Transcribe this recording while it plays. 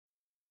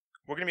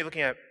We're going to be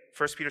looking at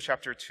 1 Peter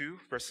chapter 2,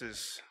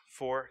 verses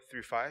 4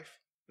 through 5.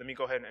 Let me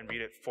go ahead and read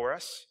it for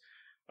us.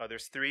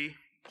 There's 3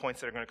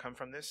 points that are going to come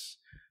from this.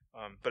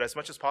 But as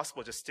much as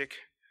possible, just stick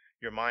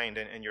your mind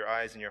and your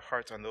eyes and your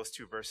heart on those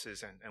 2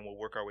 verses, and we'll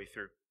work our way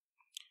through.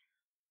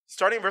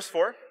 Starting in verse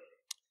 4,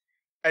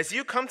 as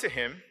you come to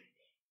him,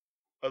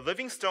 a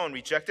living stone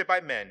rejected by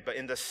men, but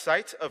in the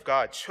sight of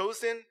God,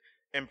 chosen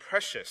and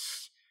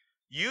precious,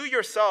 you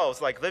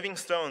yourselves, like living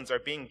stones, are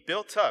being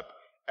built up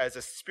as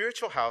a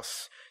spiritual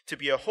house to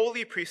be a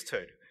holy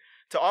priesthood,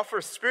 to offer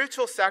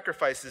spiritual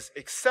sacrifices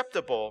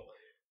acceptable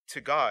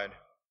to God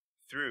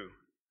through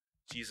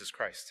Jesus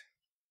Christ.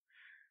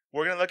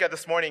 We're going to look at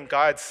this morning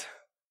God's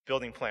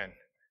building plan,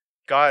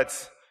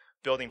 God's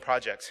building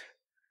project.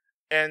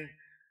 And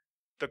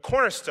the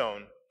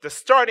cornerstone, the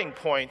starting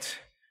point,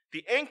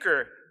 the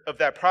anchor of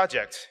that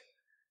project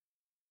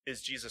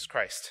is Jesus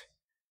Christ.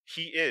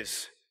 He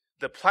is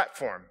the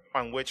platform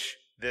on which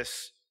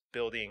this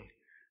building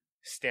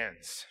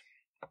stands.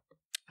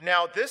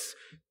 Now, this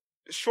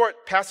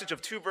short passage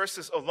of 2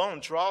 verses alone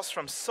draws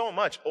from so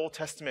much Old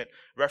Testament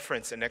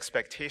reference and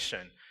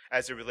expectation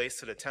as it relates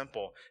to the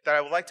temple that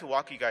I would like to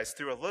walk you guys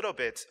through a little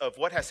bit of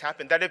what has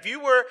happened. That if you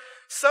were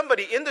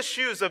somebody in the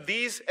shoes of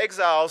these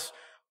exiles,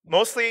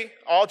 mostly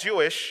all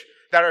Jewish,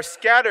 that are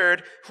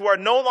scattered, who are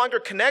no longer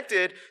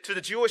connected to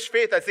the Jewish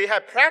faith as they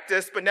have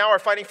practiced, but now are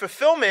finding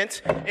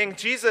fulfillment in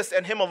Jesus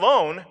and him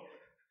alone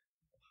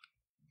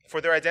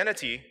for their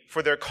identity,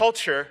 for their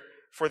culture,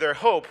 for their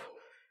hope,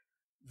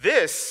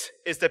 this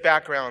is the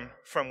background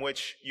from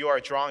which you are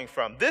drawing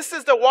from. This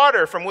is the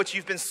water from which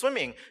you've been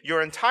swimming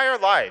your entire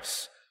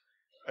lives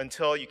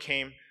until you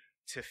came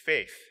to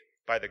faith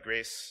by the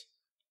grace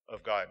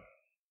of God.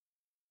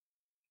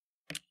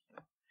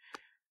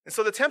 And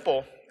so the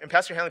temple, and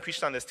Pastor Hanley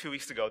preached on this 2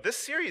 weeks ago, this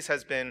series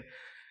has been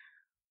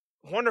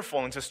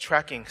wonderful in just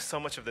tracking so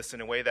much of this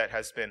in a way that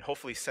has been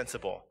hopefully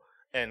sensible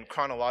and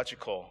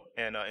chronological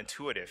and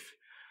intuitive.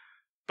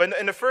 But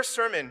in the first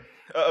sermon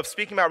of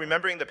speaking about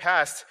remembering the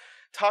past,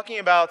 talking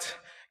about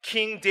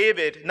King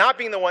David not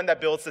being the one that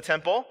builds the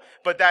temple,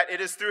 but that it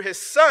is through his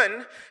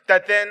son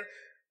that then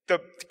the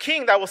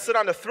king that will sit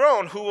on the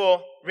throne, who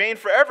will reign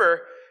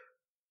forever,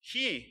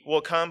 he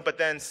will come. But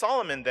then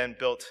Solomon then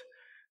built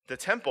the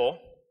temple.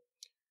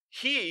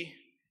 He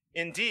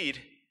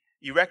indeed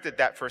erected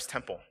that first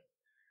temple.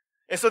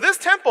 And so this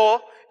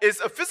temple is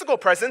a physical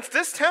presence.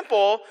 This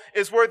temple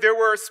is where there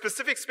were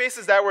specific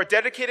spaces that were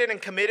dedicated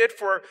and committed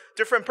for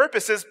different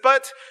purposes.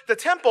 But the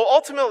temple,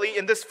 ultimately,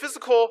 in this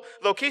physical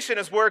location,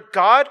 is where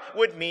God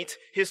would meet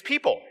his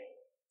people.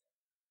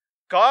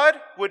 God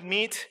would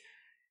meet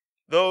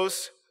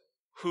those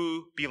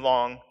who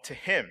belong to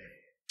him.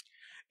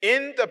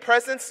 In the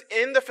presence,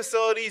 in the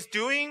facilities,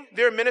 doing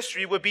their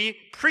ministry would be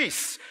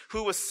priests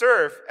who would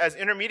serve as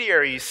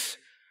intermediaries.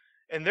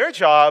 And their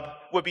job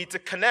would be to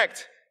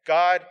connect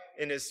God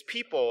and his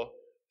people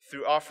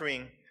through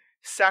offering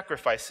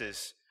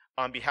sacrifices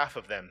on behalf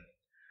of them.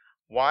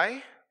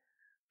 Why?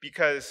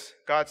 Because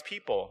God's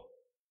people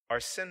are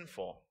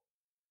sinful.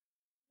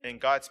 And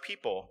God's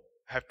people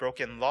have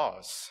broken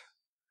laws.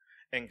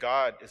 And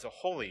God is a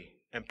holy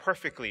and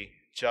perfectly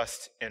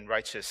just and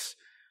righteous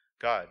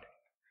God.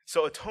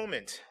 So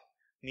atonement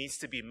needs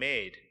to be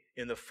made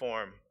in the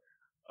form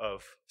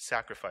of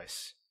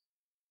sacrifice.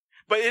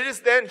 But it is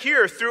then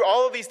here, through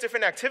all of these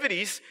different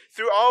activities,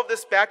 through all of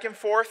this back and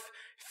forth,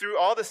 through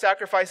all the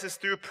sacrifices,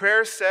 through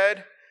prayers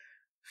said,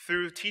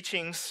 through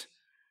teachings,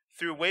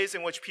 through ways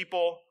in which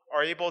people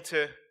are able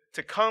to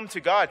come to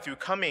God through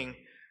coming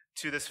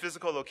to this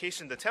physical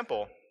location, the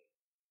temple,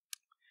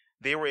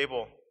 they were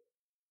able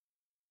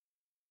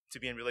to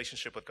be in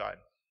relationship with God.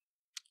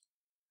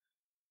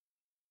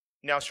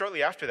 Now,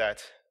 shortly after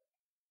that,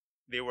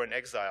 they were in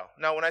exile.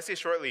 Now, when I say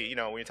shortly, when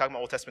you're talking about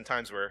Old Testament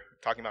times, we're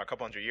talking about a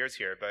couple hundred years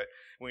here. But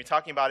when you're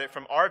talking about it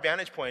from our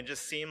vantage point, it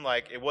just seemed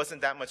like it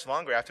wasn't that much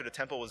longer after the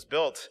temple was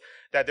built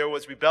that there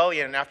was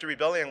rebellion. And after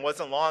rebellion, it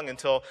wasn't long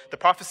until the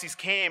prophecies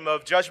came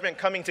of judgment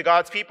coming to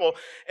God's people.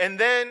 And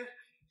then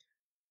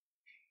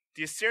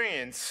the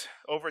Assyrians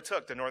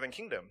overtook the northern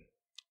kingdom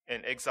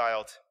and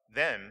exiled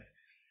them.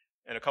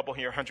 And a couple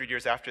hundred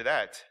years after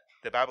that,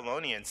 the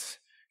Babylonians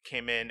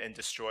came in and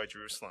destroyed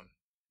Jerusalem,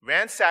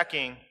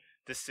 ransacking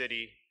the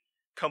city,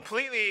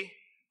 completely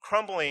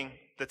crumbling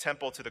the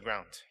temple to the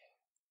ground.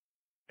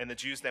 And the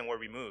Jews then were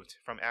removed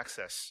from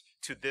access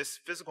to this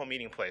physical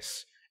meeting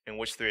place in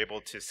which they're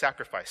able to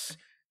sacrifice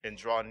and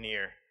draw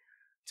near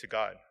to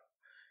God.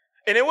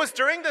 And it was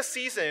during the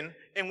season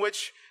in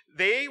which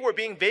they were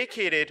being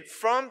vacated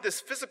from this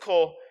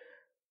physical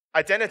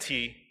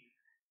identity,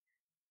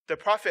 the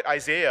prophet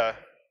Isaiah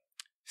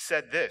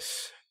said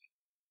this.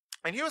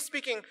 And he was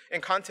speaking in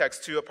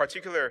context to a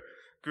particular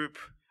group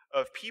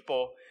of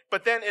people,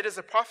 but then it is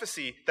a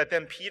prophecy that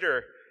then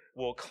Peter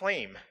will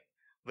claim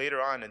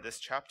later on in this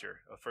chapter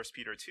of 1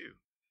 Peter 2.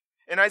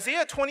 In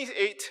Isaiah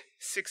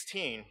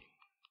 28:16,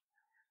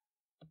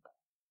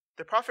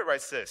 the prophet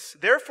writes this,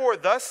 "Therefore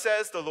thus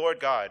says the Lord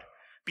God,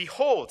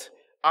 behold,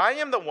 I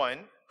am the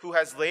one who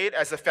has laid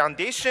as a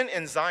foundation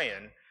in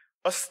Zion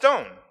a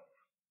stone,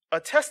 a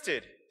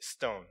tested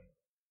stone,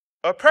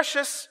 a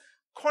precious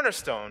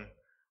cornerstone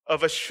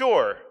of a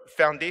sure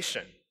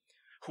foundation.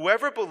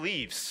 Whoever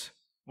believes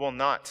will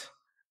not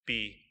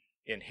be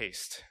in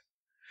haste.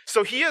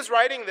 So he is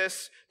writing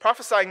this,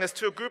 prophesying this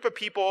to a group of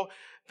people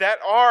that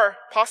are,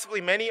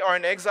 possibly many are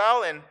in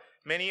exile and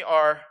many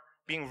are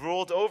being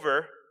ruled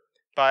over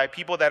by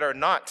people that are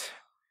not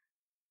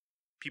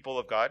people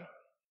of God.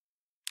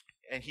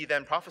 And he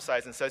then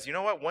prophesies and says, you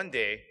know what? One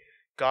day,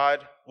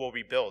 God will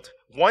rebuild.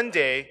 One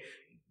day,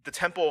 the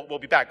temple will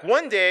be back.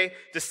 One day,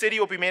 the city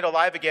will be made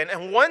alive again.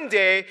 And one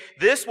day,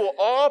 this will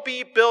all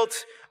be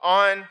built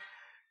on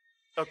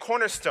a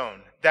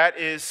cornerstone that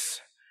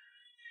is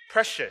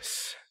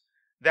precious,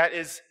 that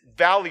is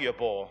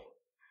valuable.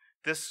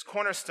 This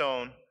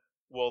cornerstone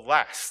will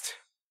last.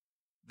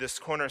 This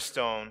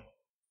cornerstone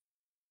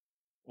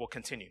will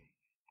continue.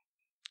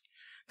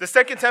 The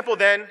second temple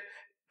then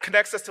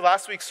connects us to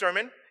last week's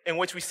sermon, in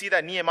which we see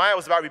that Nehemiah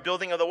was about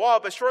rebuilding of the wall,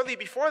 but shortly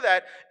before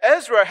that,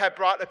 Ezra had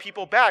brought a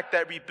people back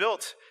that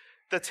rebuilt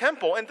the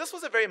temple. And this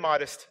was a very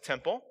modest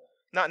temple,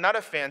 not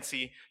a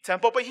fancy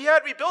temple, but he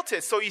had rebuilt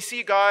it. So you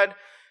see God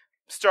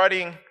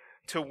starting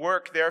to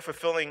work there,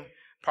 fulfilling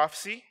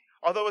prophecy,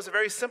 although it was a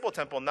very simple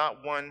temple,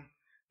 not one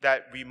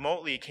that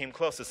remotely came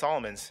close to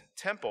Solomon's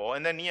temple.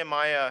 And then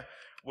Nehemiah,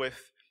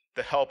 with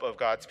the help of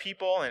God's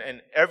people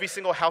and every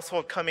single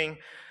household coming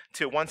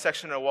to one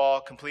section of the wall,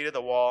 completed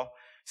the wall,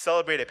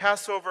 celebrated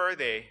Passover,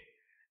 they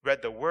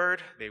read the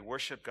word, they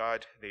worshiped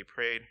God, they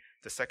prayed.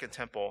 The second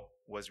temple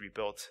was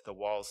rebuilt, the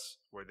walls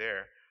were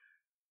there.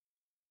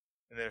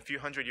 And then a few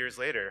hundred years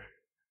later,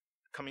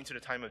 coming to the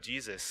time of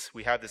Jesus,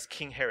 we have this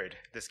King Herod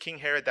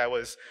that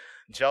was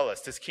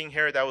jealous, this King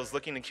Herod that was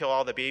looking to kill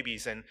all the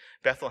babies in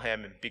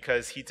Bethlehem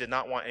because he did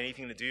not want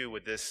anything to do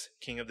with this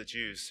King of the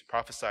Jews,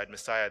 prophesied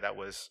Messiah that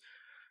was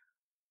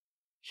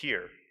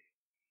here.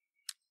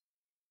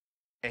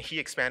 And he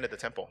expanded the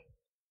temple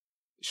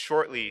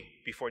shortly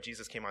before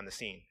Jesus came on the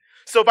scene.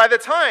 So by the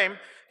time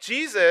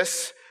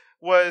Jesus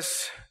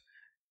was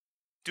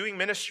doing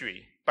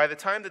ministry, by the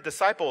time the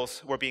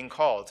disciples were being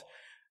called,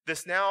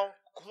 this now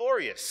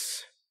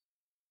glorious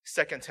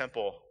second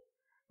temple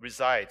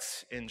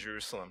resides in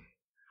Jerusalem.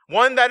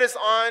 One that is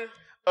on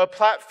a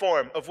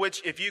platform of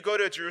which, if you go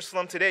to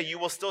Jerusalem today, you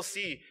will still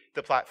see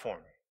the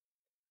platform.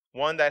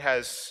 One that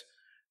has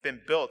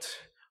been built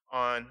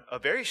on a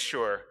very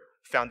sure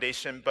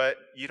foundation, but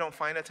you don't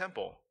find a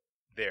temple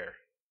there.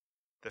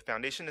 The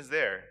foundation is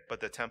there, but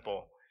the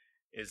temple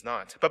is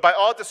not. But by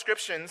all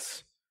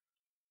descriptions,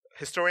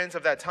 historians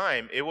of that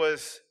time, it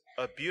was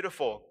a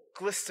beautiful,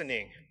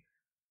 glistening,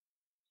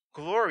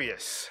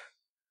 glorious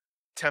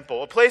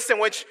temple, a place in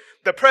which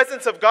the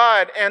presence of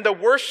God and the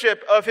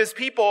worship of his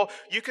people,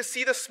 you could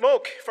see the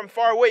smoke from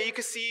far away. You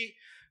could see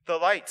the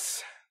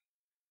lights.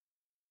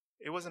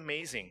 It was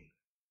amazing.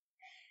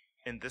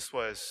 And this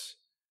was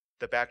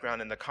the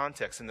background and the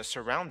context and the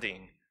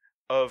surrounding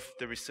of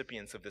the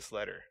recipients of this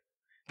letter.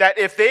 That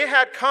if they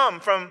had come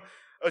from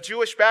a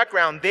Jewish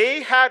background,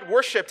 they had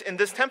worshiped in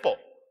this temple.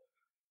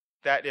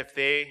 That if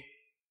they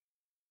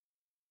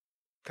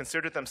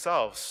considered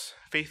themselves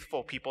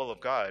faithful people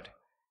of God,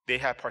 they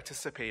had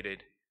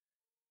participated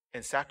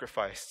and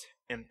sacrificed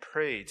and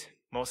prayed,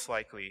 most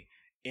likely,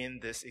 in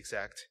this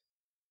exact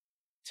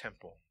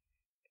temple.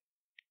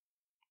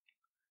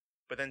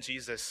 But then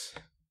Jesus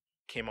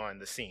came on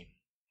the scene.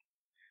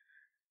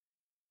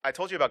 I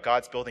told you about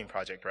God's building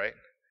project, right?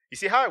 You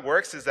see how it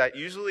works is that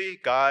usually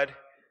God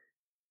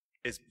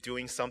is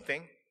doing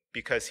something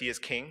because he is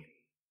king,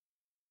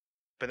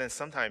 but then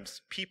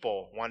sometimes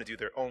people want to do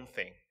their own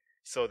thing.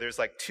 So there's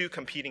like two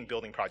competing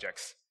building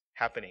projects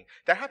happening.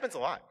 That happens a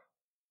lot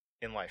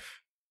in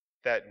life,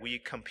 that we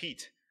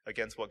compete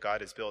against what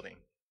God is building.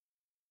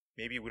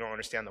 Maybe we don't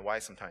understand the why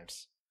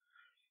sometimes.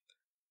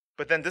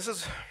 But then this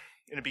is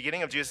in the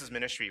beginning of Jesus'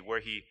 ministry where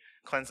he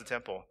cleansed the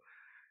temple.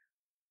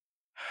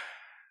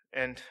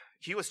 And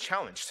he was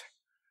challenged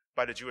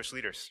by the Jewish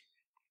leaders.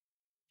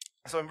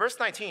 So in verse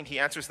 19, he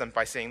answers them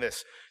by saying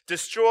this: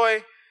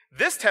 destroy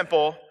this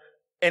temple,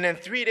 and in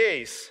 3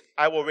 days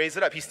I will raise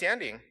it up. He's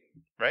standing,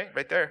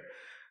 right there.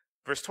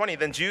 Verse 20,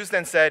 then Jews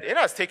then said, it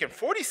has taken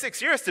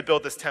 46 years to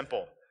build this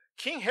temple.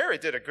 King Herod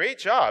did a great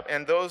job,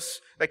 and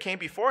those that came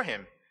before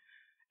him.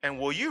 And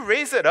will you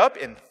raise it up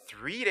in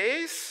 3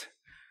 days?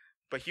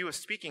 But he was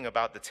speaking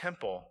about the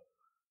temple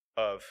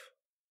of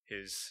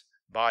his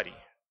body.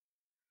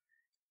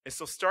 And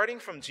so starting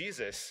from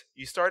Jesus,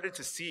 you started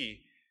to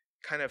see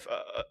kind of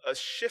a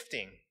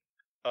shifting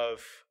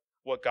of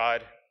what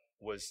God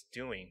was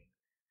doing.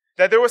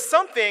 That there was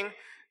something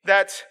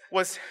that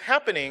was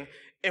happening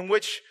in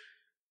which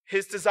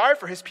his desire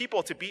for his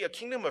people to be a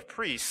kingdom of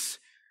priests,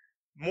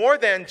 more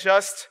than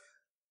just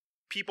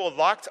people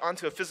locked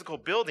onto a physical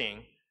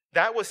building,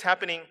 that was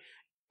happening,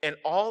 and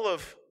all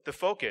of the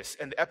focus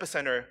and the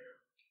epicenter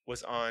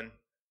was on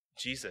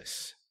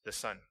Jesus, the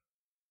Son.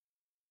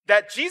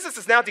 That Jesus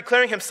is now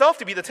declaring himself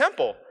to be the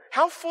temple.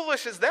 How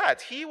foolish is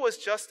that? He was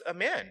just a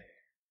man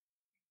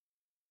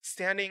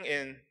standing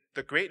in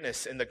the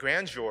greatness and the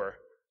grandeur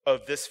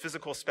of this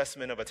physical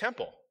specimen of a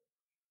temple.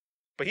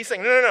 But he's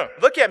saying, no.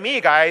 Look at me,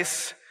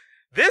 guys.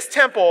 This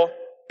temple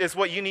is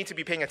what you need to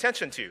be paying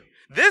attention to.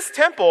 This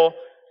temple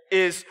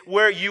is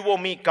where you will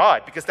meet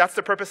God, because that's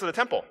the purpose of the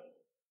temple.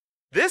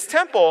 This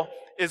temple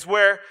is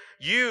where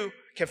you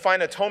can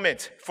find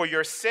atonement for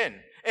your sin.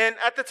 And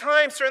at the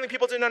time, certainly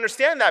people didn't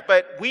understand that,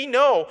 but we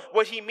know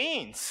what he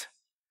means.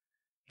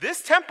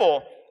 This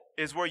temple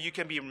is where you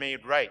can be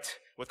made right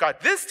with God.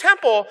 This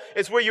temple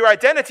is where your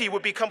identity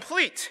would be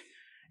complete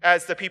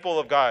as the people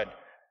of God.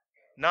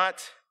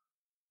 Not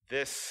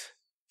this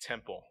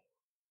temple,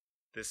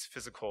 this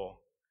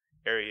physical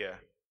area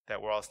that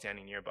we're all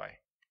standing nearby.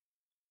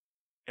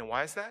 And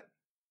why is that?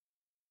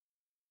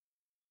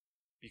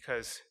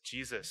 Because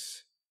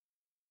Jesus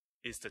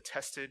is the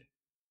tested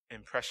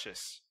and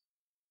precious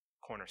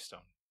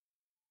cornerstone.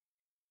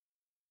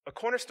 A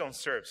cornerstone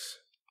serves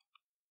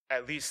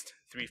at least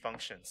 3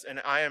 functions.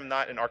 And I am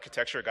not an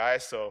architecture guy,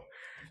 so,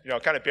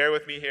 kind of bear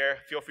with me here.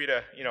 Feel free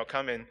to,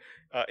 come and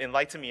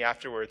enlighten me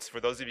afterwards for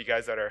those of you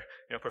guys that are,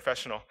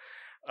 professional.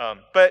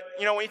 But,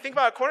 when you think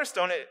about a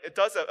cornerstone, it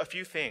does a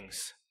few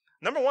things.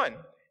 Number one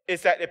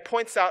is that it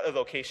points out a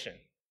location,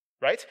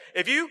 right?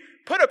 If you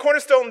put a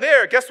cornerstone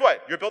there, guess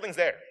what? Your building's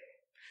there.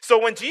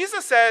 So when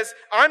Jesus says,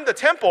 I'm the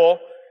temple,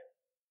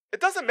 it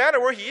doesn't matter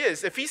where he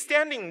is. If he's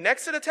standing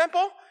next to the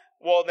temple,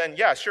 well then,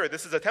 yeah, sure,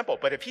 this is a temple.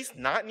 But if he's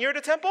not near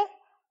the temple,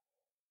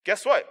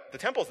 guess what? The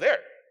temple's there.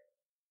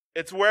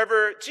 It's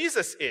wherever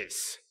Jesus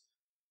is.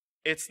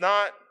 It's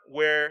not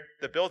where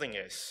the building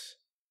is.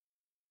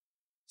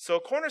 So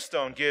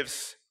cornerstone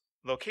gives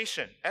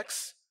location.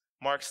 X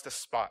marks the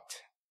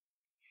spot.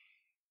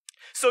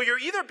 So you're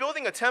either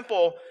building a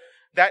temple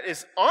that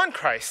is on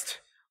Christ,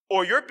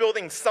 or you're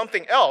building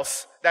something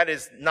else that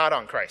is not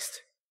on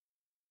Christ.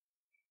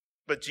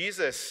 But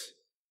Jesus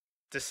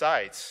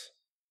decides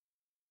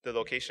the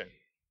location.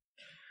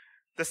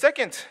 The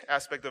second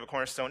aspect of a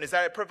cornerstone is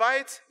that it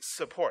provides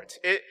support.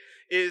 It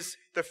is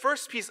the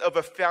first piece of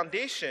a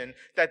foundation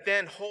that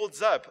then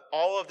holds up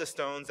all of the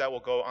stones that will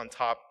go on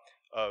top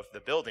of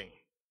the building.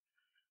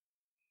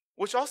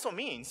 Which also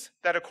means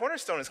that a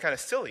cornerstone is kind of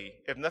silly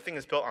if nothing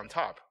is built on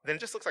top. Then it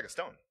just looks like a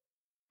stone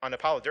on a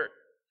pile of dirt.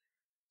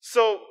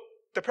 So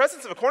the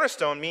presence of a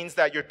cornerstone means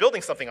that you're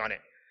building something on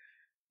it.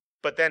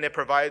 But then it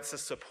provides the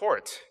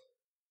support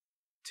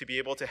to be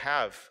able to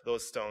have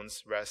those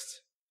stones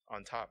rest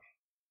on top.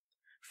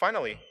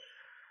 Finally,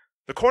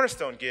 the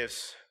cornerstone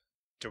gives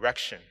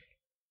direction.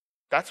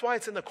 That's why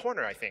it's in the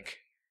corner, I think.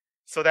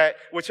 So that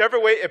whichever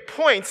way it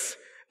points,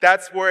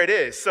 that's where it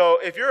is. So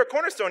if you're a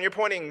cornerstone, you're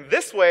pointing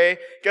this way,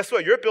 guess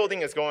what? Your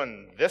building is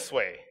going this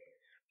way.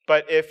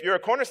 But if you're a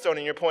cornerstone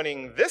and you're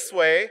pointing this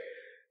way,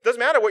 doesn't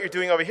matter what you're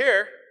doing over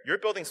here, your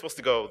building's supposed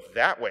to go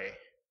that way.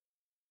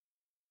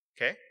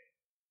 Okay?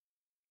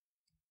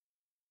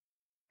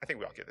 I think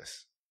we all get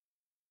this.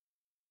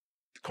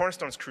 The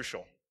cornerstone is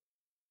crucial.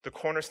 The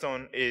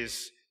cornerstone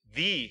is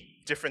the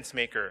difference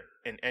maker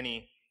in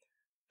any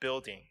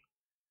building,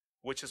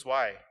 which is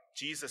why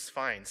Jesus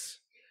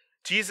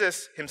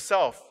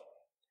himself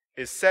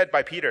is said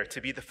by Peter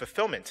to be the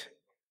fulfillment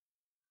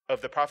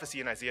of the prophecy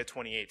in Isaiah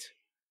 28,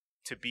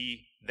 to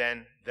be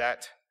then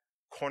that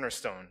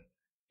cornerstone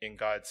in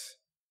God's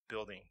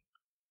building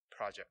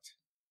project.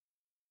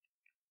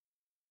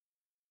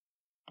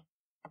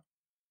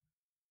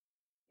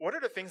 What are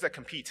the things that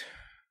compete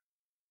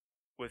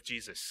with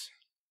Jesus?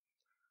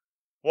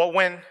 Well,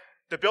 when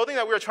the building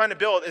that we are trying to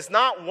build is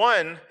not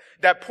one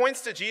that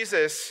points to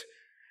Jesus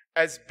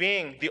as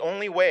being the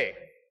only way,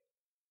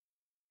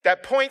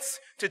 that points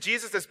to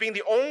Jesus as being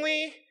the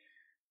only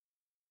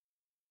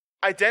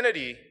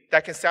identity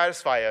that can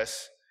satisfy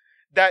us,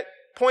 that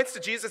points to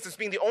Jesus as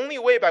being the only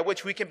way by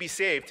which we can be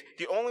saved,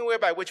 the only way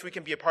by which we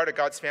can be a part of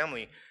God's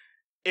family.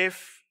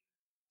 If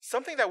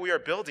something that we are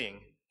building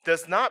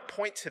does not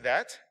point to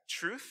that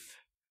truth,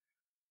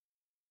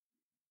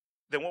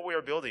 then what we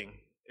are building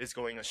is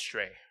going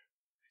astray.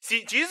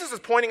 See, Jesus is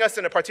pointing us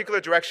in a particular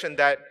direction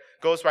that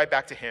goes right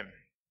back to him.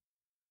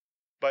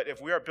 But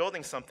if we are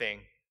building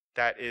something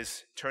that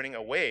is turning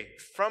away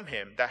from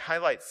him, that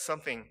highlights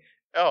something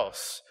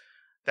else,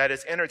 that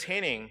is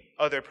entertaining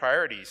other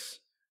priorities,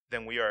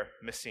 then we are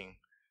missing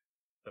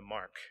the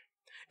mark.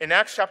 In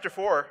Acts chapter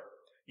 4,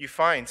 you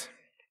find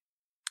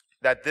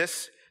that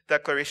this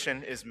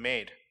declaration is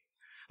made.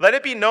 Let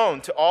it be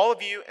known to all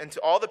of you and to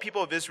all the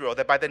people of Israel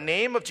that by the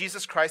name of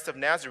Jesus Christ of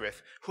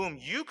Nazareth, whom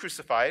you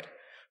crucified,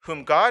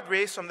 whom God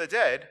raised from the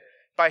dead,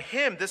 by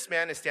him this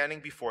man is standing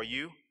before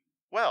you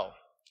well.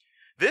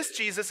 This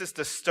Jesus is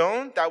the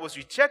stone that was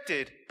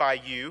rejected by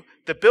you,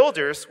 the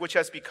builders, which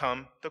has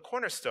become the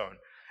cornerstone.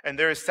 And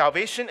there is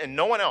salvation in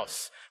no one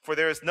else, for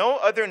there is no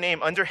other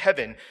name under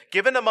heaven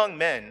given among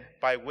men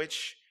by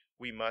which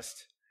we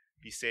must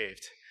be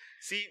saved.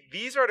 See,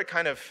 these are the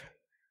kind of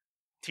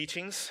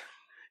teachings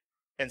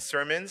and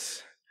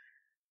sermons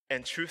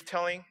and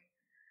truth-telling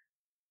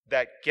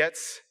that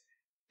gets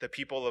the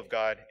people of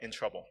God in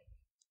trouble.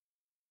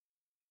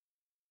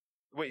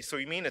 Wait, so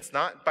you mean it's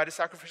not by the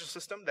sacrificial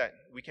system that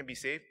we can be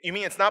saved? You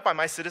mean it's not by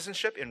my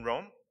citizenship in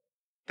Rome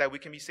that we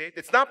can be saved?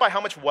 It's not by how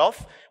much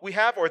wealth we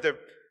have or the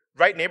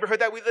right neighborhood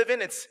that we live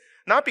in, it's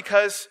not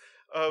because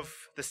of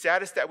the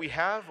status that we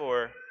have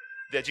or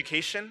the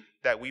education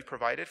that we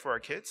provided for our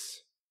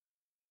kids,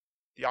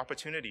 the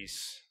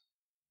opportunities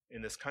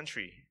in this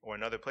country or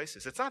in other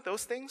places. It's not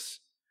those things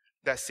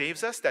that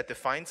saves us, that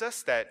defines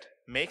us, that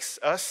makes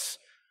us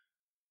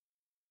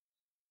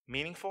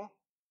meaningful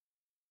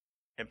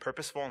and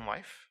purposeful in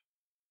life.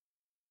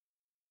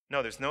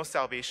 No, there's no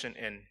salvation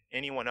in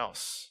anyone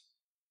else,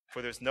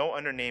 for there's no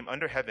other name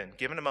under heaven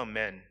given among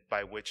men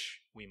by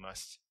which we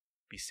must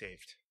be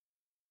saved.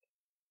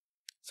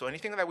 So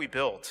anything that we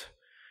build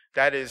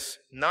that is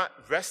not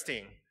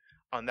resting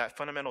on that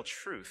fundamental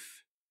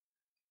truth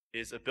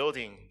is a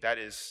building that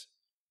is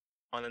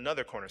on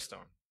another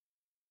cornerstone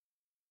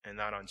and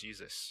not on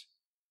Jesus.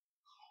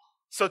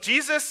 So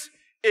Jesus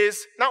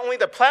is not only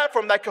the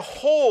platform that could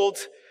hold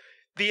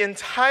the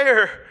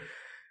entire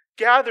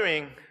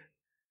gathering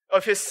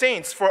of his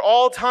saints for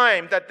all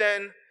time, that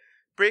then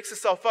breaks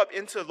itself up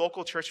into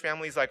local church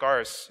families like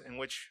ours, in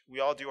which we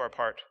all do our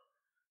part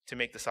to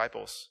make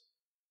disciples.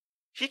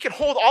 He can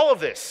hold all of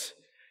this,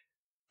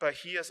 but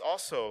he is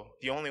also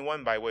the only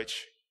one by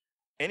which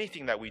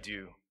anything that we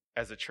do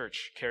as a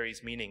church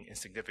carries meaning and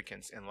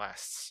significance and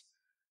lasts.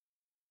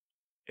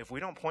 If we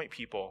don't point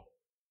people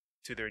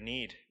to their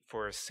need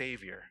for a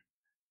Savior,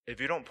 if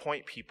we don't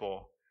point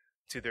people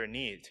to their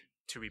need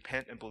to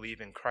repent and believe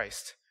in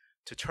Christ,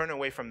 to turn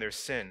away from their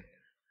sin,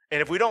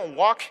 and if we don't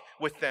walk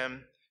with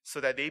them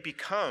so that they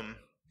become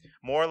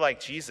more like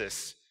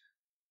Jesus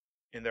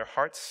in their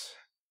hearts,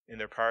 in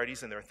their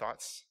priorities, and their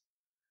thoughts,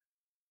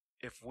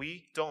 if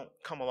we don't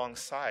come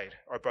alongside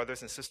our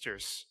brothers and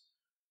sisters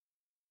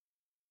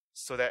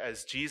so that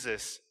as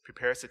Jesus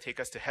prepares to take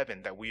us to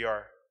heaven, that we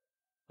are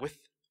with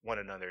one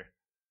another,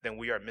 then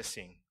we are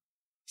missing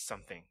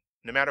something,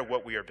 no matter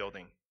what we are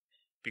building,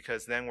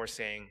 because then we're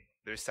saying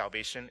there's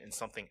salvation in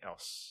something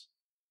else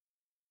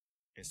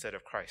instead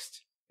of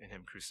Christ and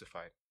him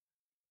crucified.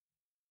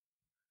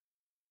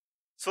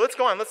 So let's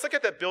go on. Let's look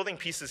at the building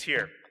pieces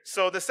here.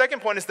 So the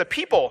second point is the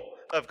people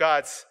of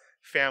God's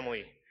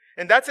family.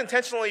 And that's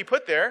intentionally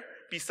put there,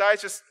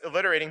 besides just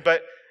alliterating.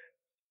 But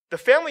the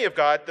family of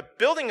God, the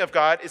building of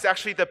God, is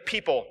actually the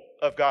people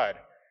of God.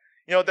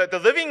 You know, the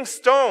living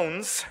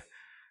stones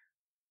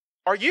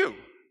are you,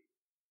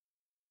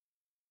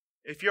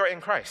 if you're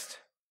in Christ.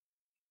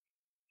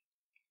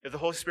 If the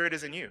Holy Spirit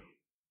is in you,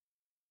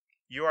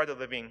 you are the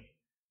living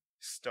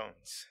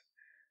stones.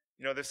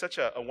 You know, there's such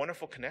a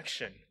wonderful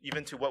connection,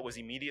 even to what was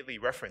immediately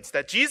referenced,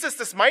 that Jesus,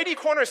 this mighty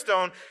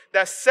cornerstone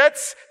that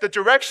sets the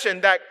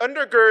direction, that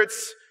undergirds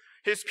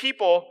his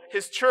people,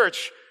 his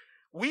church,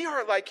 we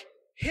are like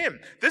him.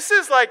 This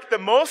is like the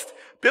most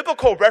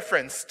biblical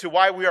reference to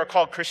why we are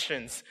called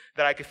Christians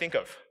that I could think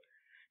of.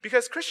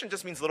 Because Christian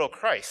just means little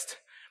Christ.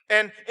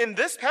 And in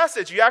this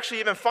passage, you actually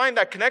even find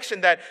that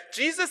connection that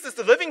Jesus is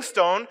the living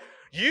stone,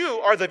 you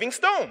are living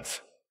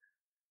stones.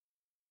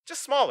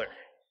 Just smaller,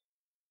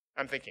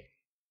 I'm thinking.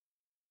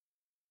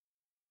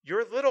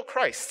 You're little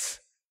Christs.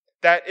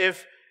 That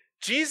if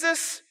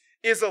Jesus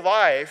is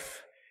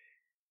alive,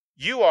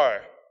 you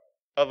are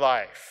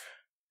alive.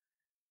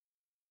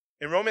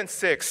 In Romans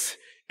 6,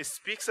 it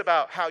speaks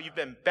about how you've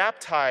been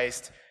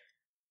baptized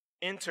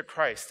into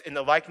Christ in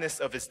the likeness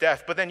of his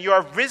death, but then you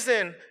are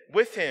risen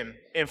with him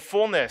in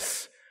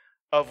fullness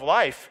of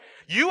life.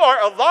 You are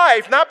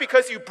alive not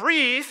because you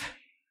breathe,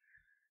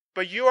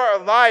 but you are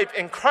alive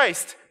in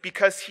Christ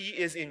because he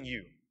is in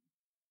you.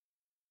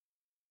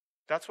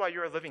 That's why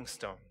you're a living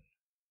stone.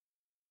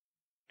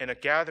 And a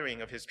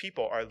gathering of his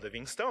people are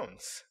living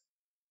stones.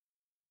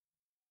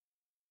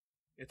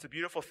 It's a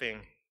beautiful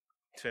thing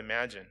to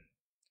imagine.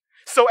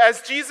 So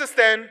as Jesus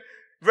then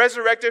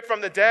resurrected from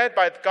the dead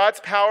by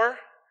God's power,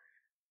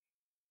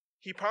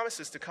 he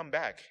promises to come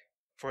back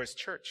for his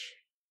church.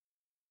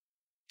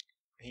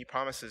 He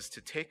promises to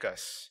take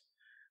us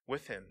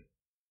with him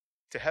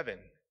to heaven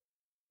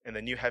and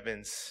the new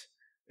heavens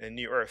and the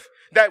new earth.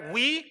 That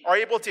we are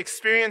able to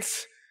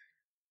experience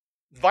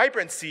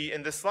vibrancy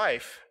in this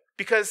life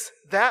because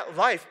that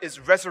life is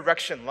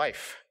resurrection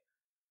life.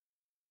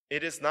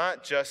 It is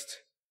not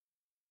just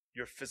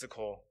your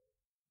physical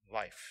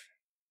life.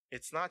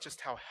 It's not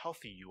just how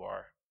healthy you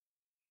are,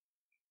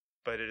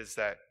 but it is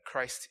that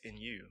Christ in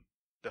you,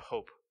 the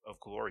hope of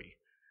glory,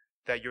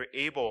 that you're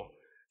able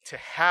to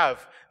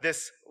have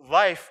this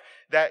life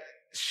that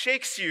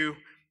shakes you,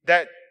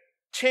 that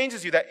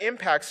changes you, that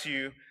impacts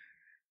you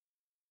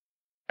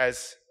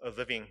as a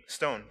living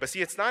stone. But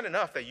see, it's not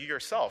enough that you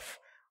yourself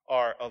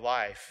are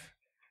alive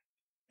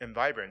and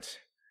vibrant,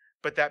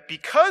 but that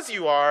because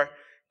you are,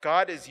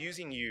 God is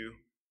using you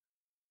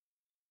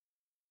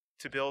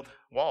to build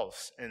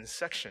walls and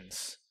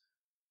sections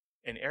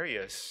and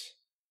areas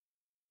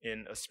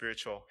in a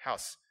spiritual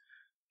house.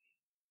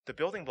 The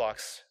building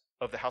blocks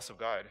of the house of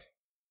God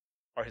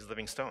are his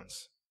living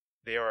stones.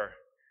 They are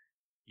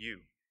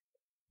you.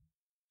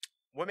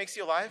 What makes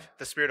you alive?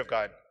 The Spirit of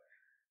God.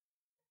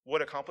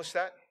 What accomplished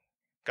that?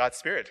 God's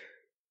Spirit.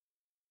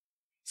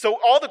 So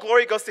all the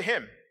glory goes to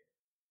him.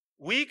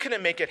 We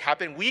couldn't make it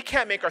happen. We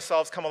can't make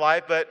ourselves come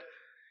alive, but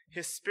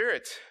his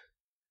Spirit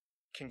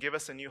can give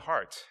us a new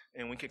heart,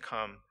 and we can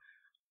come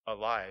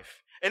alive.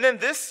 And then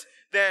this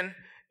then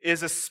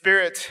is a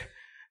spirit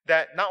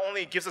that not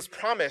only gives us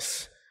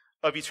promise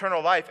of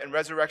eternal life and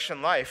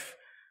resurrection life,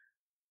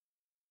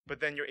 but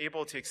then you're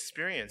able to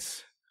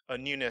experience a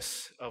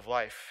newness of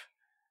life.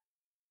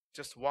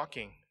 Just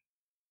walking,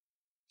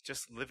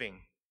 just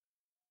living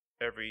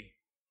every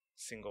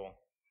single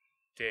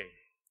day.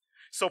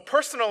 So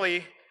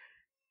personally,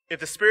 if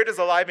the Spirit is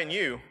alive in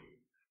you,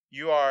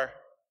 you are,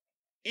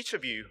 each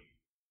of you,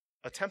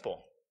 a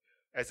temple,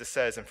 as it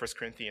says in 1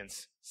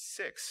 Corinthians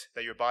 6,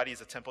 that your body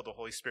is a temple of the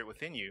Holy Spirit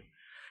within you.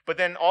 But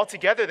then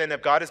altogether, then,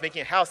 if God is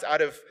making a house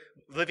out of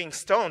living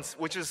stones,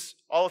 which is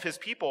all of his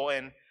people,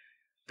 and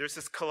there's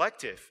this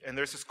collective and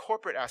there's this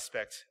corporate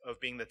aspect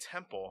of being the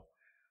temple,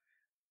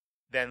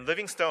 then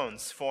living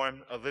stones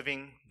form a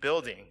living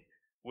building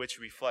which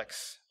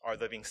reflects our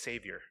living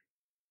Savior.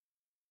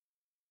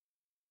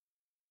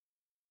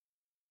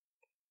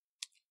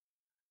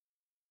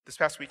 This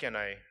past weekend,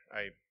 I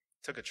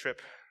took a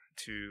trip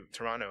to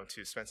Toronto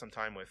to spend some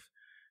time with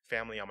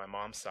family on my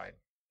mom's side.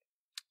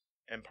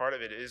 And part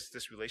of it is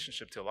this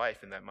relationship to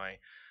life, and that my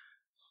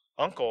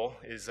uncle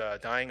is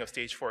dying of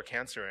stage 4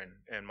 cancer,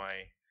 and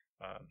my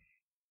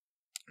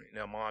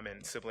mom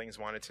and siblings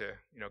wanted to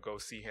go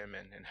see him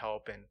and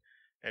help,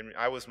 and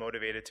I was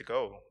motivated to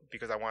go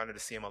because I wanted to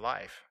see him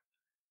alive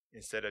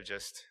instead of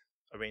just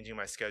arranging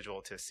my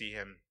schedule to see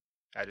him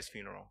at his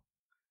funeral.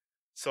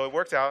 So it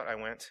worked out. I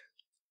went.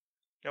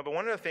 But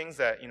one of the things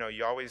that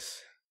you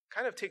always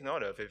kind of take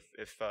note of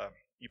if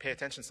you pay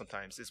attention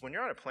sometimes is when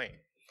you're on a plane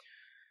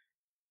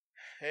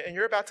and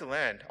you're about to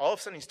land, all of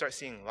a sudden you start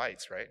seeing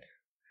lights, right?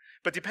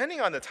 But depending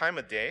on the time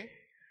of day,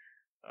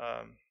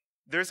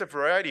 there's a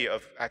variety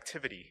of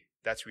activity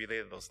that's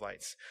related to those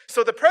lights.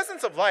 So the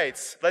presence of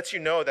lights lets you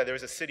know that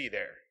there's a city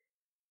there,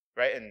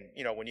 right? And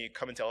when you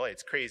come into LA,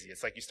 it's crazy.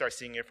 It's like you start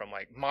seeing it from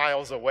like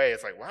miles away.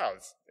 It's like, wow,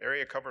 this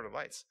area covered with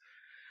lights.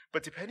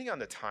 But depending on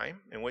the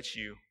time in which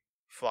you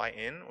fly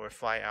in or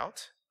fly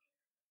out,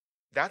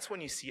 that's when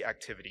you see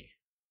activity.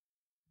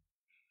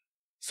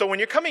 So when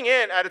you're coming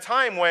in at a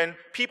time when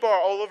people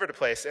are all over the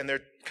place and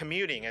they're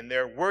commuting and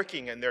they're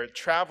working and they're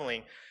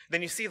traveling,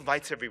 then you see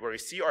lights everywhere. You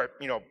see our,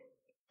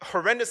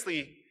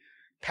 horrendously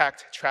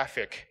packed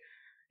traffic,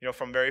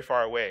 from very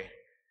far away.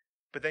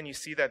 But then you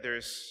see that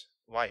there's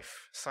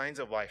life, signs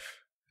of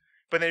life.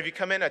 But then if you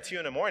come in at 2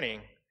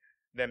 a.m,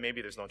 then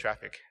maybe there's no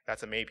traffic.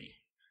 That's a maybe.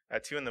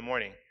 At 2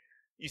 a.m,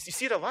 you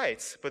see the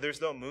lights, but there's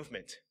no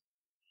movement.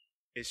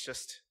 It's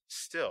just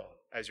still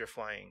as you're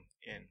flying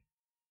in.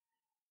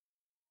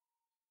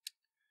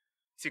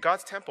 See,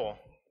 God's temple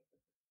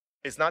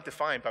is not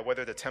defined by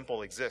whether the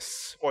temple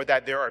exists or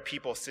that there are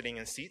people sitting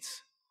in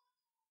seats.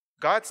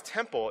 God's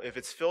temple, if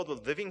it's filled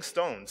with living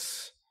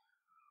stones,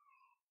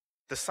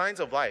 the signs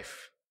of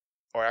life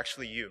are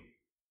actually you.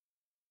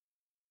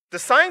 The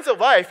signs of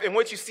life in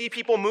which you see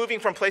people moving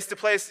from place to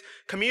place,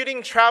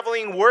 commuting,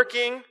 traveling,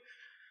 working,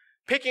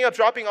 picking up,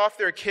 dropping off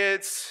their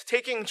kids,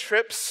 taking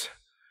trips,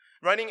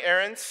 running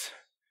errands,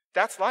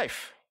 that's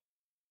life.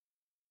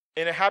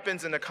 And it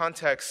happens in the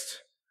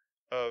context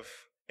of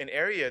an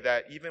area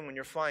that even when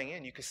you're flying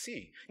in, you can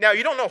see. Now,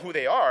 you don't know who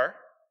they are,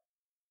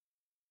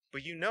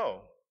 but you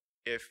know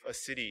if a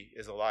city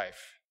is alive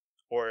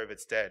or if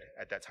it's dead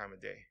at that time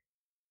of day.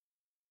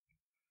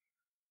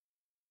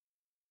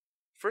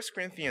 1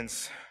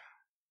 Corinthians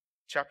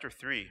chapter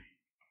 3,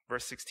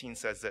 verse 16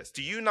 says this,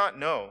 "Do you not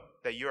know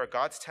that you are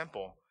God's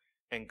temple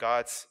and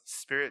God's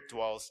Spirit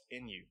dwells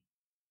in you?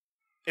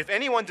 If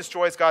anyone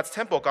destroys God's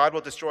temple, God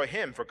will destroy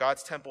him, for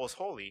God's temple is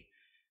holy,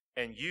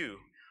 and you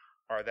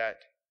are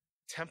that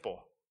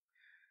temple."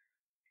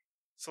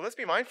 So let's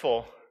be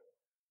mindful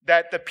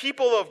that the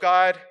people of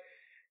God,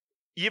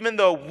 even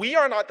though we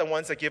are not the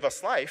ones that give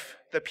us life,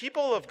 the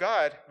people of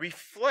God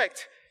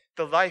reflect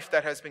the life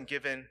that has been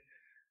given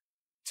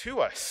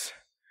to us.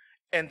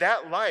 And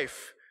that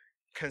life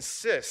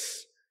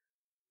consists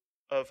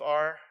of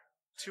our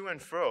to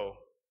and fro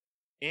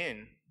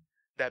in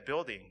that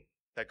building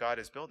that God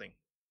is building.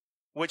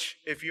 Which,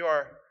 if you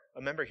are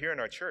a member here in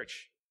our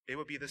church, it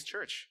would be this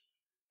church.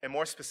 And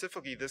more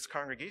specifically, this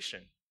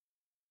congregation.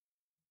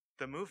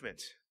 The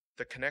movement,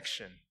 the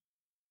connection,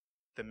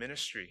 the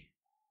ministry,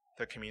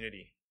 the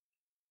community.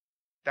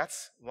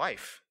 That's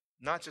life,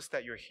 not just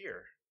that you're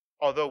here,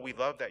 although we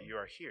love that you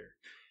are here.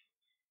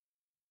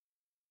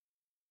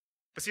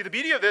 But see, the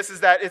beauty of this is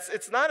that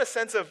it's not a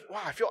sense of,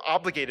 wow, I feel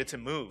obligated to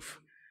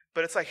move.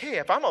 But it's like, hey,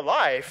 if I'm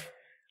alive,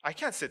 I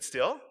can't sit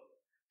still.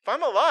 If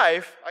I'm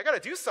alive, I got to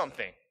do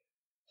something.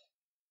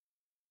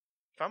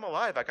 If I'm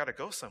alive, I got to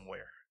go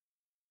somewhere.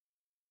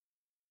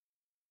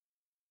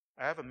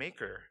 I have a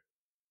maker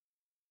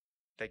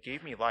that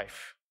gave me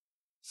life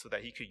so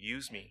that he could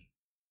use me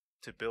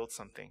to build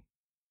something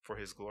for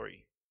his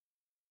glory.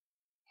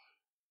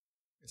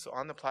 And so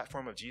on the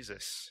platform of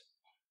Jesus,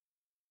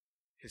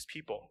 his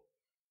people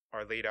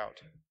are laid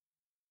out,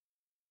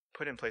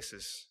 put in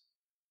places,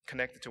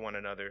 connected to one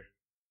another,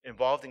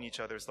 involved in each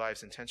other's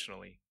lives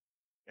intentionally,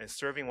 and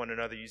serving one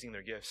another using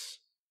their gifts.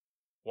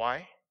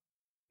 Why?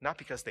 Not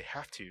because they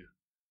have to,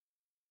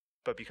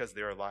 but because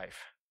they're alive.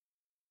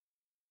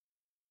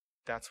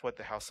 That's what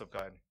the house of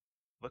God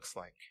looks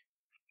like.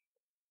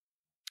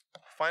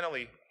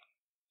 Finally,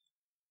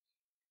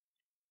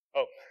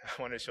 I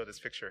wanted to show this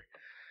picture.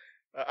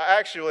 I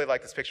actually really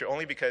like this picture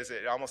only because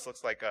it almost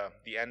looks like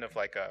the end of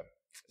like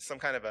some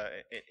kind of an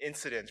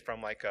incident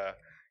from like a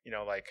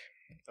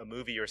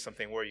movie or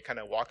something where you kind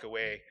of walk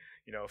away,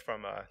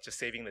 from just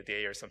saving the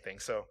day or something.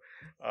 So,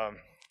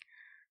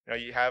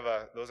 you have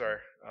those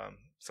are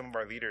some of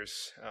our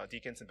leaders,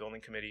 deacons and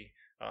building committee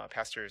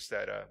pastors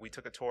that we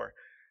took a tour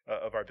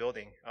of our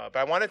building. But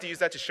I wanted to use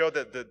that to show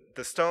that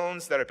the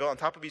stones that are built on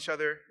top of each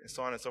other and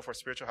so on and so forth,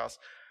 spiritual house.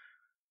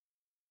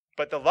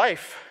 But the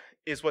life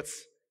is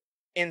what's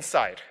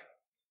inside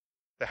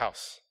the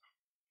house.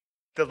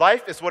 The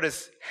life is what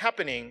is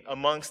happening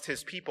amongst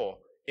his people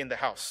in the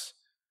house,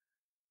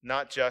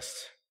 not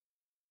just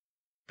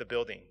the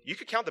building. You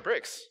could count the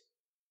bricks.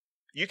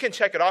 You can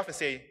check it off and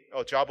say,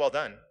 oh, job well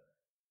done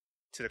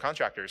to the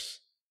contractors.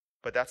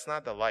 But that's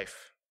not the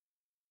life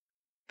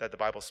that the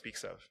Bible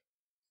speaks of.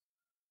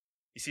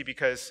 You see,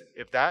 because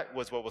if that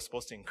was what was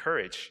supposed to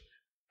encourage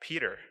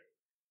Peter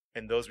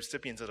and those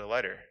recipients of the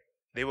letter,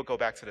 they would go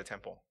back to the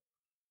temple.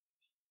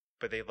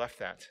 But they left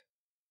that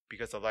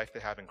because the life they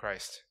have in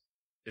Christ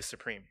is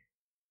supreme.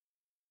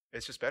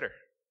 It's just better.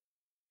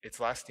 It's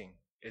lasting.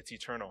 It's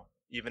eternal,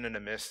 even in the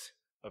midst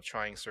of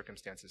trying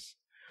circumstances.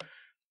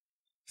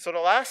 So the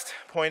last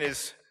point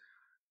is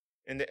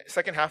in the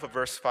second half of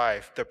verse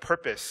 5, the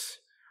purpose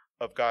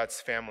of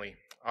God's family.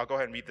 I'll go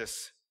ahead and read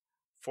this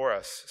for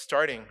us,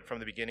 starting from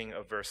the beginning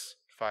of verse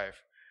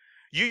 5.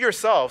 You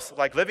yourselves,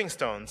 like living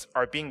stones,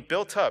 are being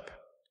built up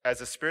as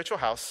a spiritual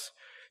house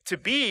to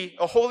be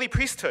a holy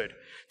priesthood,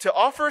 to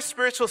offer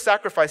spiritual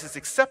sacrifices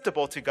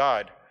acceptable to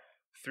God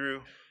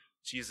through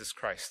Jesus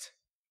Christ.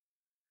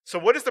 So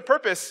what is the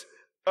purpose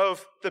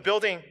of the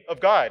building of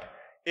God?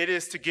 It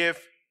is to give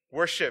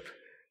worship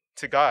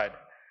to God.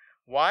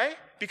 Why?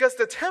 Because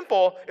the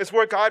temple is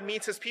where God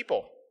meets his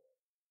people.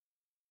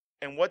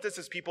 And what does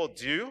his people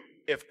do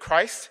if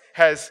Christ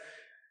has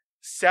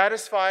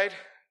satisfied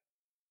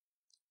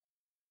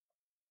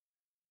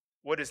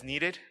what is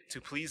needed to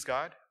please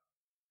God,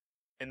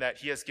 and that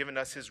he has given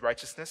us his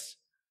righteousness?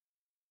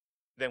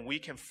 Then we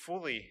can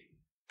fully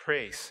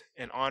praise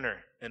and honor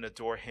and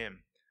adore him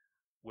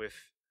with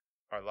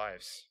our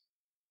lives.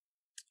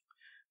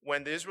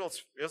 When the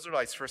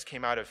Israelites first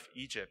came out of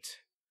Egypt,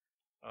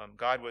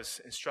 God was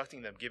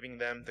instructing them, giving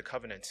them the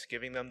covenant,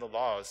 giving them the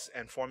laws,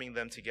 and forming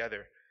them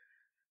together.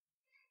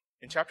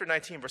 In chapter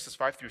 19, verses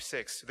 5 through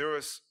 6, there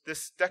was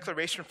this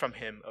declaration from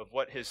him of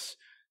what his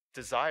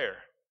desire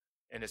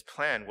and his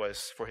plan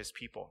was for his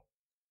people.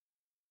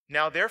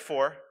 Now,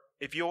 therefore,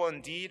 if you will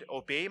indeed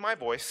obey my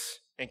voice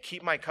and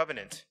keep my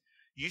covenant,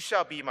 you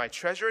shall be my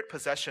treasured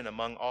possession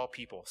among all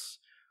peoples,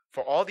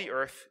 for all the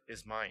earth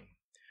is mine.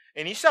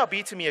 And ye shall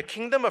be to me a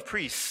kingdom of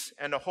priests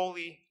and a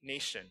holy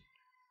nation.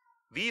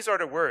 These are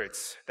the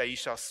words that ye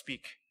shall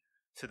speak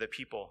to the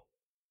people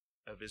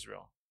of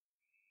Israel.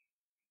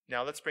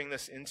 Now let's bring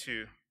this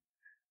into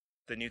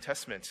the New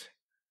Testament,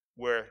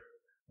 where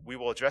we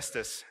will address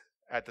this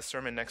at the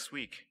sermon next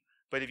week.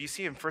 But if you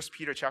see in 1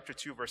 Peter chapter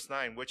 2, verse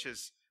 9, which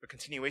is a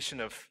continuation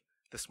of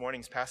this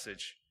morning's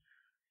passage,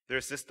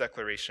 there's this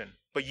declaration.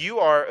 But you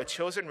are a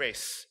chosen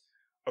race,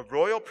 a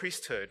royal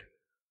priesthood,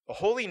 a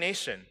holy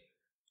nation,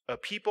 a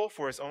people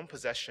for his own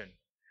possession,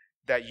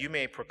 that you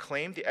may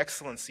proclaim the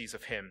excellencies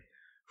of him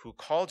who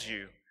called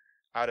you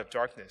out of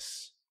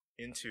darkness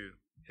into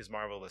his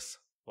marvelous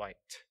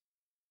light.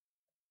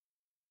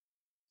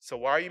 So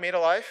why are you made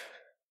alive?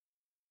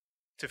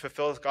 To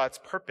fulfill God's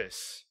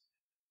purpose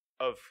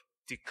of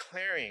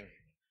declaring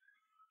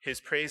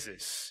his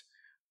praises,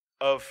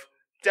 of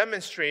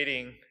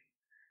demonstrating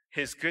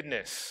his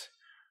goodness,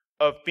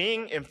 of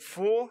being in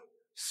full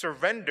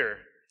surrender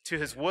to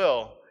his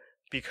will,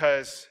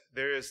 because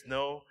there is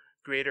no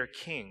greater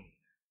king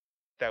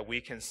that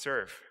we can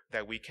serve,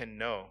 that we can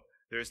know.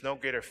 There is no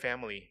greater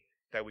family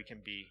that we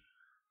can be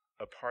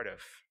a part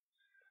of.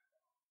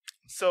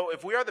 So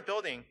if we are the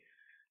building,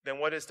 then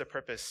what is the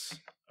purpose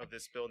of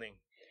this building?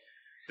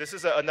 This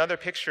is another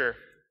picture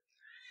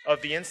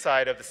of the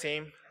inside of the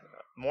same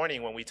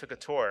morning when we took a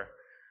tour.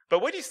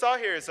 But what you saw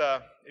here is,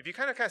 if you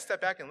kind of step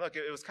back and look,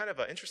 it was kind of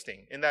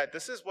interesting in that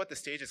this is what the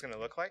stage is going to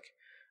look like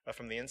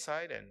from the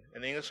inside,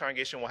 and the English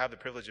congregation will have the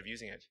privilege of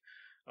using it,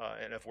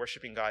 and of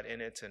worshiping God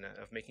in it, and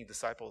of making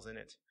disciples in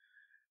it.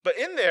 But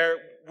in there,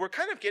 we're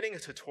kind of getting a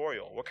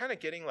tutorial. We're kind of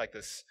getting like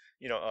this,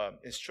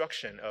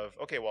 instruction of,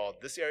 okay, well,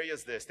 this area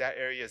is this, that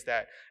area is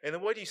that. And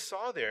then what you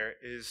saw there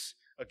is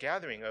a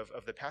gathering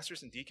of the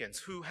pastors and deacons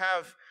who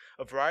have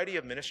a variety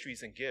of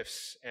ministries and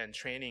gifts and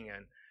training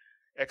and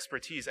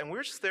expertise. And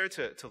we're just there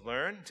to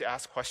learn, to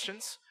ask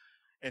questions,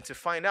 and to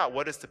find out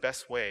what is the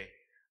best way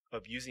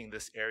of using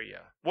this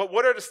area.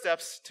 What are the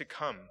steps to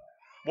come?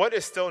 What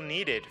is still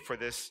needed for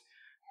this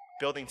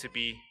building to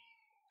be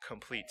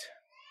complete?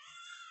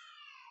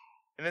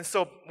 And then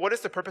so what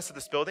is the purpose of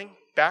this building?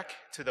 Back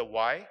to the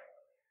why,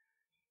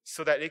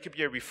 so that it could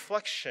be a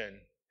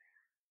reflection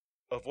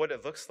of what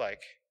it looks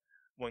like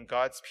when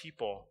God's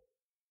people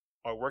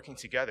are working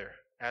together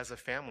as a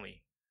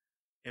family,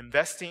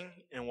 investing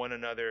in one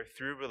another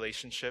through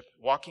relationship,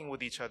 walking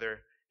with each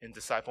other in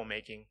disciple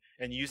making,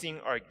 and using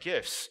our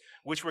gifts,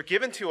 which were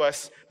given to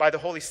us by the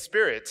Holy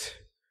Spirit,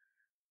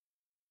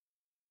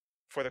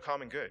 for the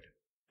common good,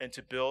 and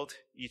to build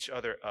each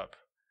other up,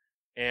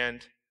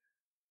 and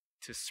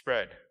to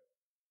spread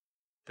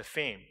the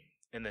fame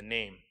and the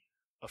name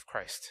of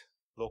Christ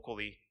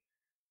locally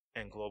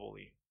and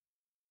globally.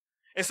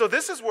 And so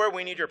this is where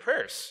we need your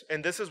prayers,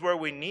 and this is where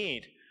we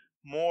need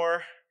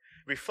more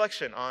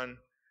reflection on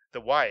the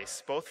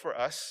whys, both for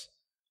us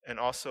and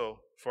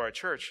also for our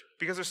church,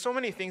 because there's so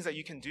many things that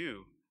you can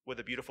do with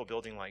a beautiful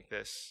building like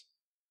this.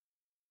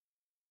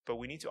 But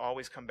we need to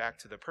always come back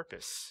to the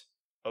purpose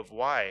of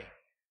why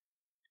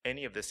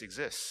any of this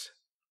exists.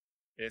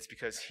 And it's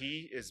because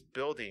he is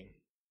building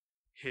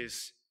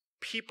his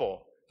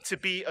people to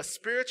be a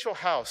spiritual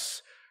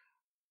house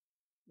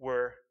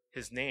where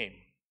his name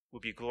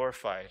will be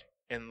glorified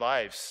and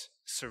lives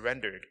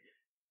surrendered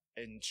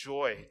and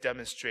joy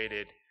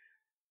demonstrated,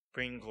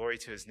 bringing glory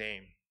to his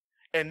name.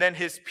 And then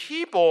his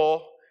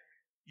people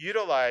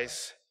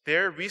utilize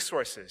their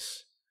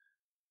resources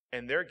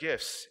and their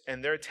gifts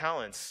and their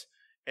talents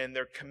and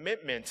their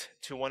commitment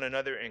to one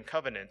another in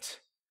covenant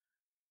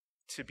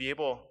to be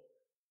able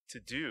to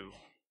do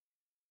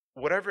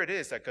whatever it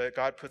is that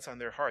God puts on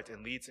their heart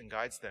and leads and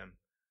guides them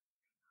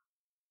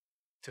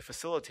to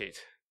facilitate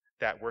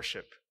that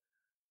worship,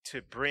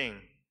 to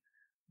bring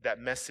that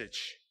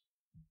message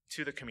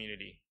to the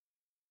community,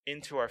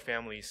 into our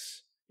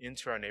families,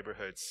 into our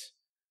neighborhoods,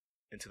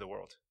 into the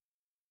world.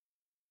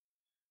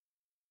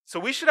 So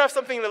we should have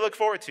something to look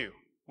forward to.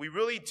 We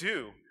really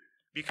do,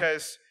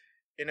 because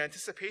in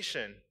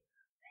anticipation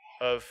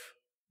of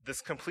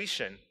this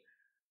completion,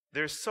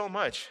 there's so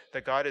much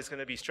that God is going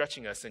to be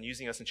stretching us and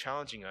using us and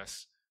challenging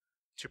us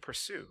to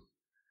pursue.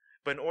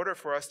 But in order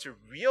for us to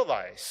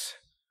realize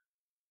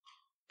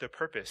the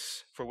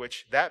purpose for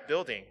which that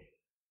building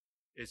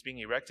is being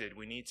erected,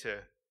 we need to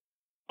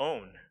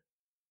own,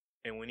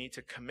 and we need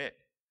to commit,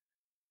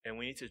 and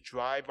we need to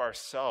drive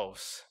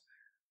ourselves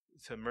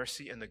to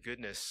mercy and the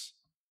goodness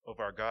of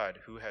our God,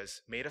 who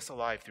has made us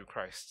alive through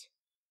Christ,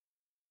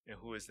 and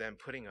who is then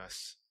putting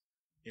us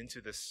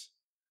into this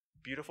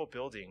beautiful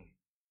building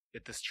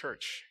at this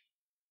church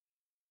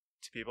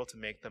to be able to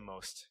make the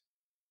most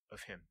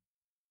of him.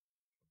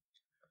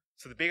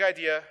 So the big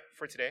idea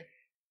for today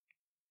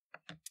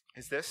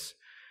is this: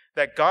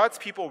 that God's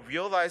people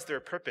realize their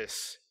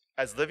purpose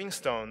as living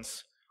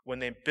stones when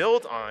they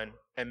build on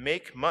and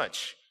make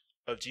much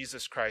of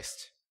Jesus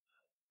Christ,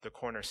 the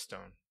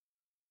cornerstone.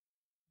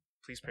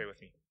 Please pray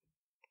with me.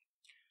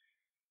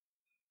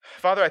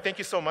 Father, I thank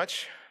you so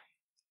much,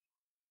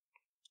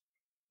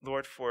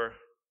 Lord, for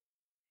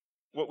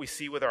what we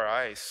see with our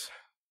eyes,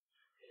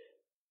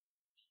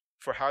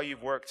 for how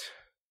you've worked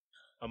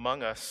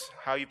among us,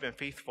 how you've been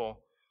faithful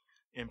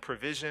in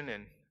provision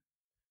and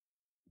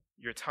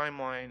your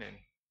timeline,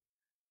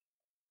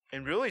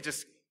 and really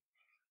just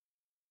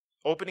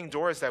opening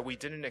doors that we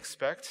didn't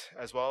expect,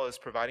 as well as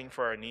providing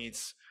for our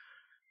needs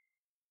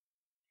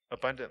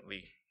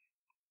abundantly.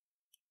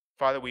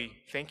 Father, we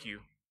thank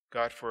you,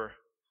 God, for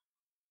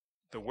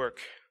the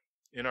work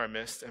in our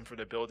midst and for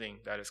the building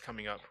that is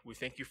coming up. We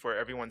thank you for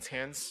everyone's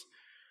hands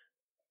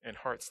and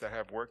hearts that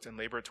have worked and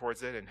labored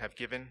towards it and have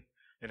given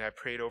and have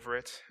prayed over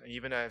it. And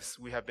even as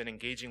we have been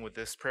engaging with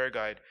this prayer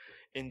guide,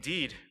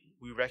 indeed,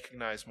 we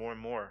recognize more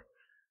and more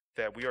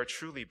that we are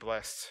truly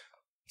blessed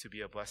to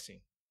be a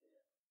blessing.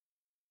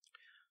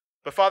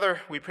 But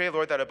Father, we pray,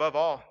 Lord, that above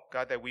all,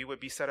 God, that we would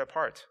be set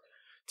apart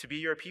to be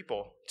your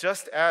people,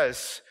 just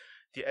as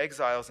the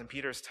exiles in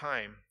Peter's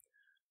time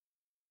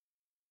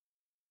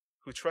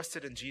who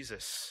trusted in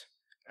Jesus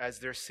as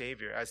their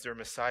Savior, as their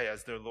Messiah,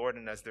 as their Lord,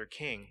 and as their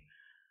King,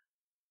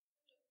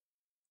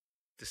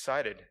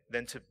 decided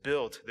then to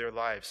build their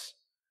lives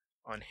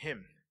on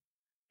him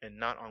and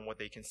not on what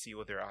they can see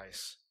with their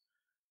eyes.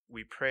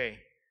 We pray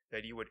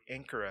that you would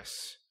anchor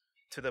us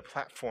to the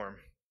platform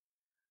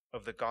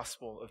of the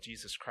gospel of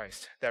Jesus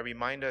Christ, that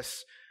remind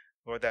us,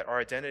 Lord, that our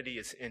identity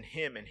is in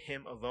him and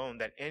him alone,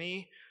 that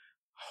any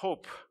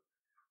hope,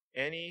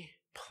 any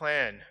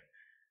plan,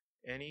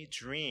 any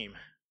dream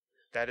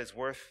that is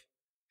worth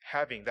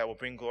having, that will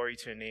bring glory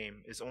to your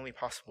name, is only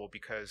possible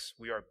because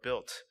we are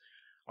built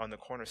on the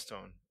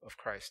cornerstone of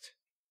Christ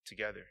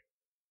together.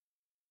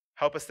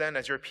 Help us then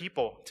as your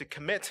people to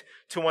commit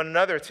to one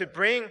another, to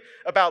bring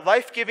about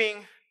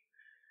life-giving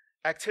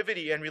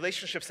activity and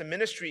relationships and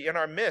ministry in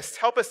our midst.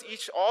 Help us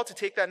each all to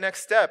take that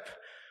next step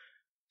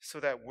so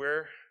that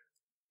we're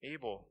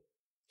able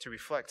to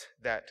reflect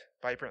that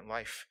vibrant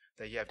life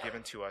that you have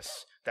given to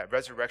us, that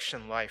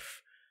resurrection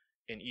life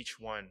in each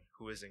one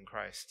who is in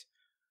Christ.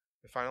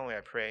 And finally,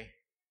 I pray,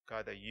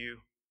 God, that you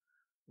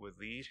would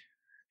lead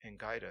and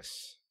guide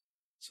us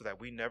so that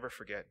we never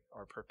forget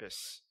our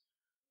purpose.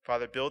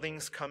 Father,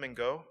 buildings come and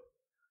go,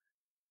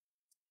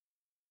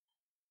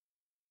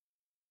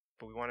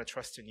 but we want to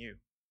trust in you.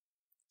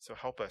 So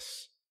help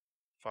us,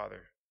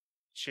 Father,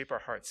 shape our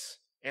hearts,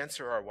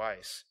 answer our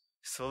whys,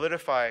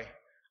 solidify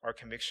our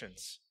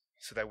convictions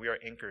so that we are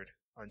anchored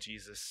on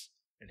Jesus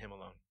and him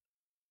alone.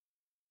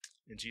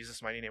 In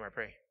Jesus' mighty name I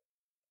pray.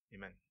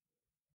 Amen.